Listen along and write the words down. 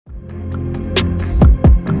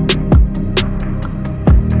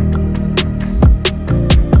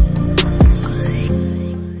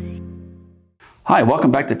Hi,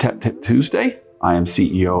 welcome back to Tech Tip Tuesday. I am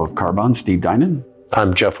CEO of CarBahn, Steve Dinan.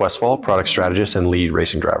 I'm Jeff Westfall, product strategist and lead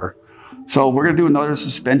racing driver. So we're going to do another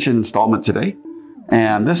suspension installment today.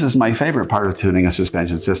 And this is my favorite part of tuning a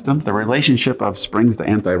suspension system, the relationship of springs to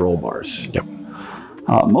anti-roll bars. Yep.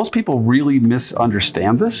 Most people really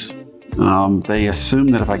misunderstand this. They assume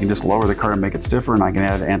that if I can just lower the car and make it stiffer and I can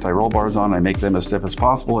add anti-roll bars on and I make them as stiff as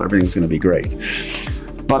possible, everything's going to be great.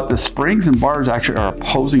 But the springs and bars actually are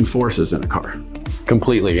opposing forces in a car.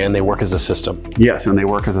 Completely, and they work as a system. Yes, and they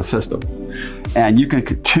work as a system. And you can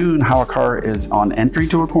tune how a car is on entry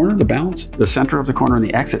to a corner, the balance, the center of the corner, and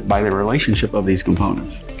the exit by the relationship of these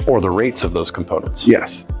components. Or the rates of those components.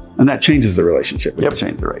 Yes, and that changes the relationship. Yep. It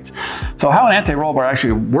changes the rates. So how an anti-roll bar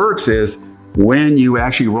actually works is when you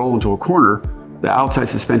actually roll into a corner, the outside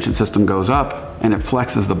suspension system goes up and it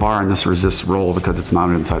flexes the bar, and this resists roll because it's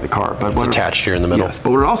mounted inside the car. But it's attached here in the middle. Yes,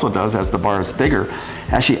 but what it also does, as the bar is bigger,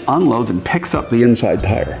 actually unloads and picks up the inside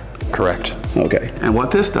tire. Correct. Okay, and what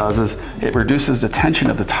this does is it reduces the tension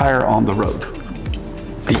of the tire on the road.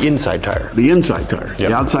 The inside tire. The inside tire. Yep.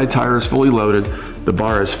 The outside tire is fully loaded, the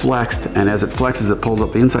bar is flexed, and as it flexes, it pulls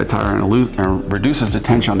up the inside tire and reduces the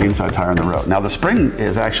tension on the inside tire on the road. Now the spring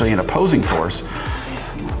is actually an opposing force.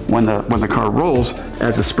 When the car rolls,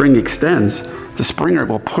 as the spring extends, the springer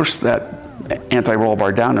will push that anti-roll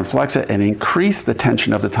bar down and flex it and increase the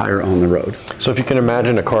tension of the tire on the road. So if you can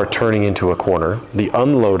imagine a car turning into a corner, the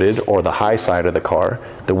unloaded or the high side of the car,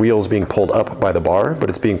 the wheel is being pulled up by the bar, but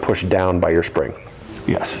it's being pushed down by your spring.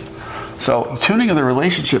 Yes. So tuning of the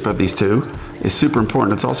relationship of these two is super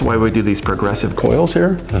important. It's also why we do these progressive coils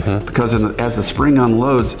here, because as the spring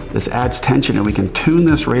unloads, this adds tension, and we can tune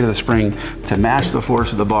this rate of the spring to match the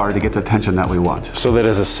force of the bar to get the tension that we want. So that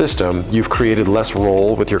as a system, you've created less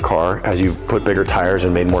roll with your car as you've put bigger tires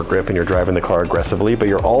and made more grip and you're driving the car aggressively, but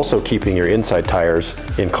you're also keeping your inside tires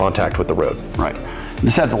in contact with the road. Right.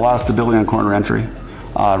 This adds a lot of stability on corner entry.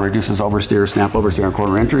 Reduces oversteer, snap oversteer on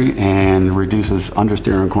corner entry, and reduces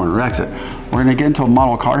understeer on corner exit. We're going to get into a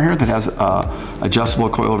model car here that has adjustable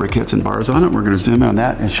coilover kits and bars on it. We're going to zoom in on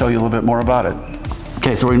that and show you a little bit more about it.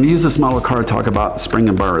 Okay, so we're going to use this model car to talk about spring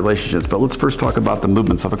and bar relationships, but let's first talk about the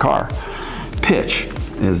movements of a car. Pitch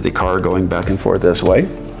is the car going back and forth this way.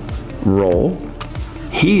 Roll.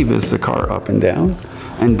 Heave is the car up and down.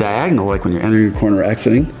 And diagonal, like when you're entering a corner or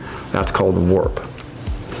exiting, that's called warp.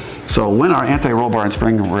 So when our anti-roll bar and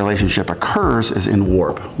spring relationship occurs is in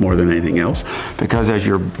warp more than anything else, because as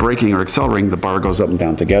you're braking or accelerating, the bar goes up and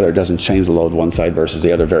down together. It doesn't change the load one side versus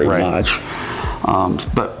the other very much.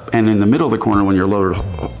 And in the middle of the corner, when you're loaded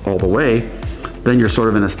all the way, then you're sort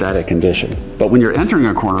of in a static condition. But when you're entering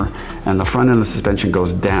a corner and the front end of the suspension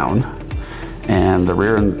goes down and the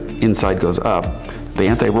rear and inside goes up, the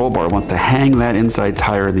anti-roll bar wants to hang that inside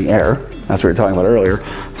tire in the air. That's what we were talking about earlier.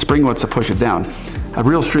 Spring wants to push it down. A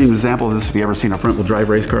real extreme example of this, have you ever seen a front-wheel drive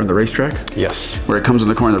race car on the racetrack? Yes. Where it comes in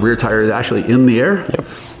the corner, the rear tire is actually in the air? Yep.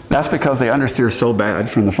 That's because they understeer so bad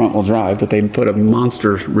from the front-wheel drive that they put a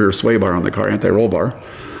monster rear sway bar on the car, anti-roll bar,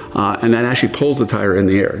 and that actually pulls the tire in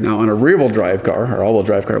the air. Now, on a rear-wheel drive car, or all-wheel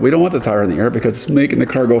drive car, we don't want the tire in the air because it's making the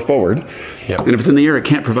car go forward. Yep. And if it's in the air, it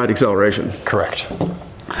can't provide acceleration. Correct.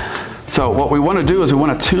 So what we want to do is we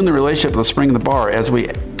want to tune the relationship of the spring and the bar. As we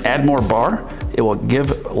add more bar, it will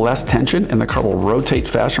give less tension and the car will rotate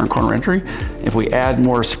faster on corner entry. If we add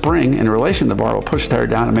more spring in relation to the bar, we'll push the tire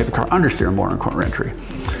down and make the car understeer more on corner entry.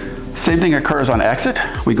 Same thing occurs on exit.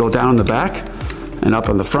 We go down in the back and up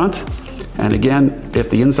in the front. And again, if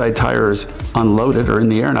the inside tire is unloaded or in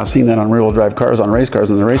the air, and I've seen that on rear-wheel drive cars, on race cars,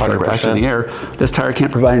 and the racetrack are actually in the air, this tire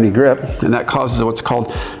can't provide any grip, and that causes what's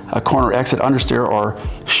called a corner exit understeer, or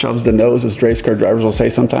shoves the nose, as race car drivers will say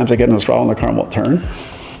sometimes. They get in the throttle and the car won't turn.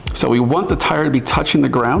 So we want the tire to be touching the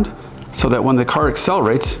ground so that when the car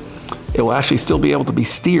accelerates, it will actually still be able to be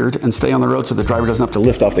steered and stay on the road so the driver doesn't have to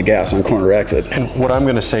lift off the gas on corner exit. And what I'm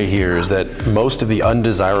going to say here is that most of the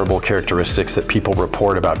undesirable characteristics that people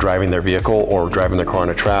report about driving their vehicle or driving their car on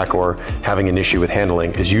a track or having an issue with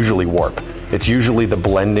handling is usually warp. It's usually the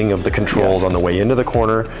blending of the controls on the way into the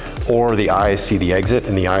corner, or the eyes see the exit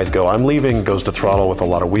and the eyes go, I'm leaving, goes to throttle with a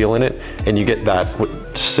lot of wheel in it, and you get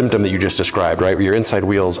that symptom that you just described, right? Where your inside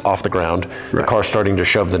wheel's off the ground, the car's starting to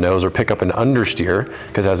shove the nose or pick up an understeer,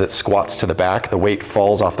 because as it squats to the back, the weight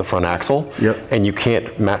falls off the front axle, and you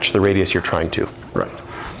can't match the radius you're trying to. Right.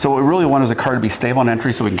 So what we really want is a car to be stable on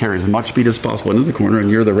entry so we can carry as much speed as possible into the corner, and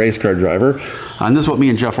you're the race car driver. And this is what me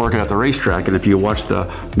and Jeff work at the racetrack, and if you watch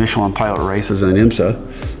the Michelin Pilot races in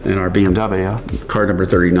IMSA in our BMW, car number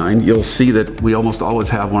 39, you'll see that we almost always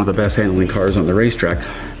have one of the best handling cars on the racetrack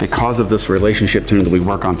because of this relationship tuning that we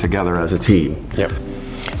work on together as a team. Yep.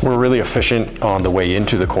 We're really efficient on the way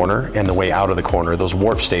into the corner and the way out of the corner, those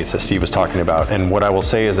warp states that Steve was talking about. And what I will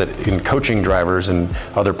say is that in coaching drivers and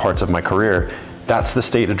other parts of my career, that's the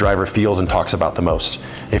state a driver feels and talks about the most.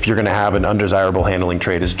 If you're going to have an undesirable handling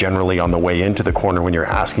trait, is generally on the way into the corner when you're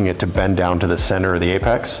asking it to bend down to the center or the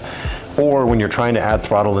apex, or when you're trying to add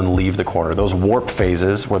throttle and leave the corner. Those warp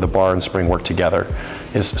phases where the bar and spring work together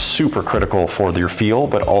is super critical for your feel,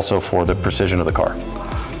 but also for the precision of the car.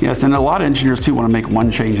 Yes, and a lot of engineers too want to make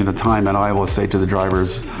one change at a time, and I will say to the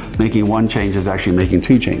drivers, making one change is actually making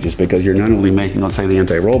two changes, because you're not only making, let's say, the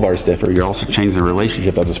anti-roll bar stiffer, you're also changing the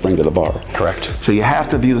relationship of the spring to the bar. Correct. So you have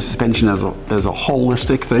to view the suspension as a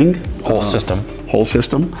holistic thing. Whole system. Whole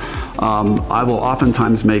system. I will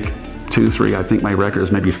oftentimes make 2, 3, I think my record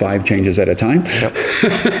is maybe 5 changes at a time. Yep.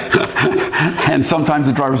 And sometimes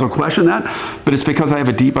the drivers will question that, but it's because I have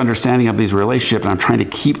a deep understanding of these relationships, and I'm trying to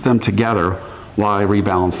keep them together while I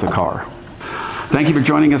rebalance the car. Thank you for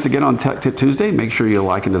joining us again on Tech Tip Tuesday. Make sure you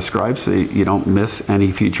like and subscribe so you don't miss any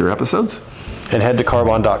future episodes. And head to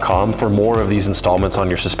CarBahn.com for more of these installments on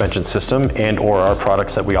your suspension system and or our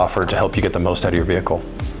products that we offer to help you get the most out of your vehicle.